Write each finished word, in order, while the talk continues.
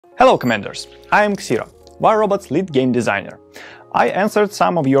Hello Commanders, I am Xiro, War Robot's lead game designer. I answered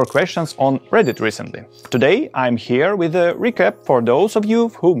some of your questions on Reddit recently. Today I'm here with a recap for those of you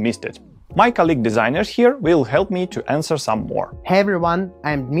who missed it. My colleague designers here will help me to answer some more. Hey everyone,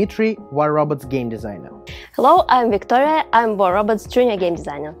 I'm Dmitry, War Robot's game designer. Hello, I'm Victoria, I'm War Robot's junior game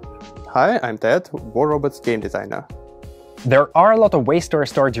designer. Hi, I'm Ted, War Robot's game designer. There are a lot of ways to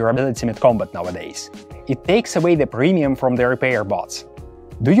restore durability mid-combat nowadays. It takes away the premium from the repair bots.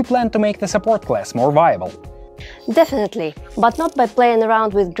 Do you plan to make the support class more viable? Definitely, but not by playing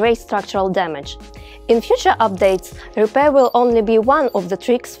around with great structural damage. In future updates, repair will only be one of the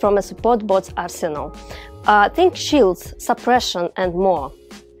tricks from a support bot's arsenal. Think shields, suppression and more.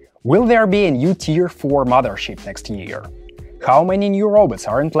 Will there be a new tier for Mothership next year? How many new robots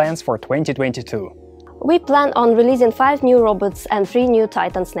are in plans for 2022? We plan on releasing 5 new robots and 3 new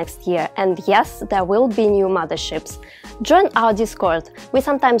titans next year, and yes, there will be new motherships. Join our Discord, we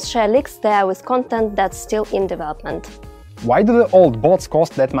sometimes share leaks there with content that's still in development. Why do the old bots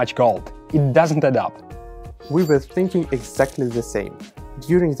cost that much gold? It doesn't add up. We were thinking exactly the same.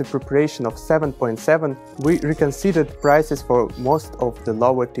 During the preparation of 7.7, we reconsidered prices for most of the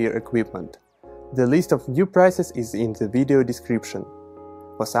lower tier equipment. The list of new prices is in the video description.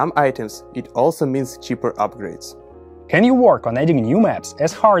 For some items, it also means cheaper upgrades. Can you work on adding new maps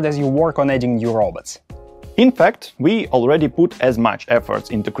as hard as you work on adding new robots? In fact, we already put as much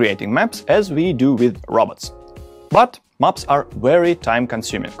efforts into creating maps as we do with robots. But maps are very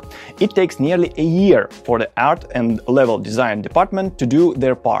time-consuming. It takes nearly a year for the art and level design department to do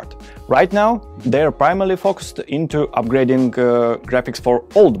their part. Right now, they're primarily focused into upgrading graphics for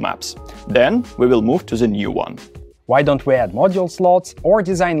old maps. Then we will move to the new one. Why don't we add module slots or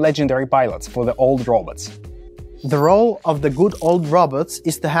design legendary pilots for the old robots? The role of the good old robots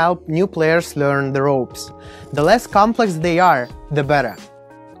is to help new players learn the ropes. The less complex they are, the better.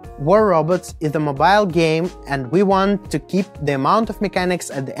 War Robots is a mobile game and we want to keep the amount of mechanics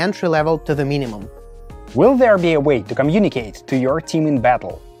at the entry level to the minimum. Will there be a way to communicate to your team in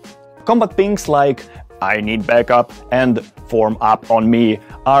battle? Combat pings like "I need backup" and "form up on me"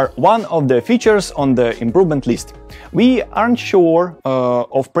 are one of the features on the improvement list. We aren't sure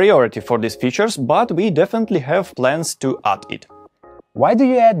of priority for these features, but we definitely have plans to add it. Why do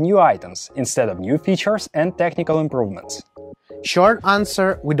you add new items instead of new features and technical improvements? Short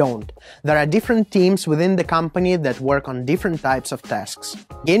answer, we don't. There are different teams within the company that work on different types of tasks.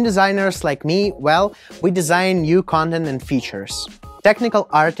 Game designers like me, well, we design new content and features. Technical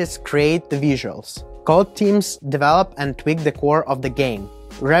artists create the visuals. Code teams develop and tweak the core of the game.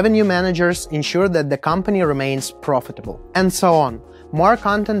 Revenue managers ensure that the company remains profitable. And so on. More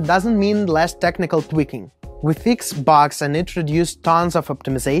content doesn't mean less technical tweaking. We fix bugs and introduce tons of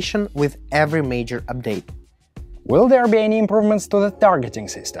optimization with every major update. Will there be any improvements to the targeting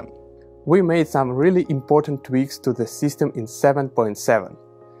system? We made some really important tweaks to the system in 7.7.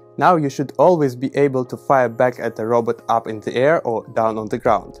 Now you should always be able to fire back at the robot up in the air or down on the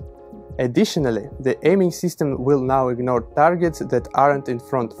ground. Additionally, the aiming system will now ignore targets that aren't in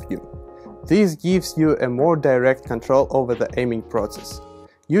front of you. This gives you a more direct control over the aiming process.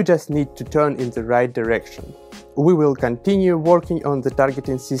 You just need to turn in the right direction. We will continue working on the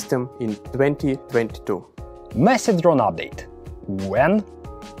targeting system in 2022. Massive drone update. When?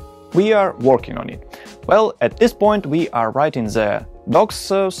 We are working on it. Well, at this point we are writing the docs,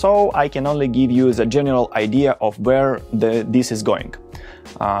 so I can only give you the general idea of where this is going.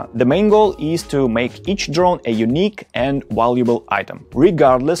 The main goal is to make each drone a unique and valuable item,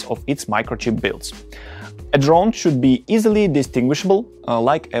 regardless of its microchip builds. A drone should be easily distinguishable,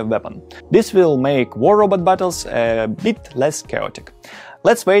 like a weapon. This will make war robot battles a bit less chaotic.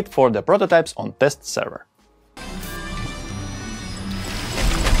 Let's wait for the prototypes on test server.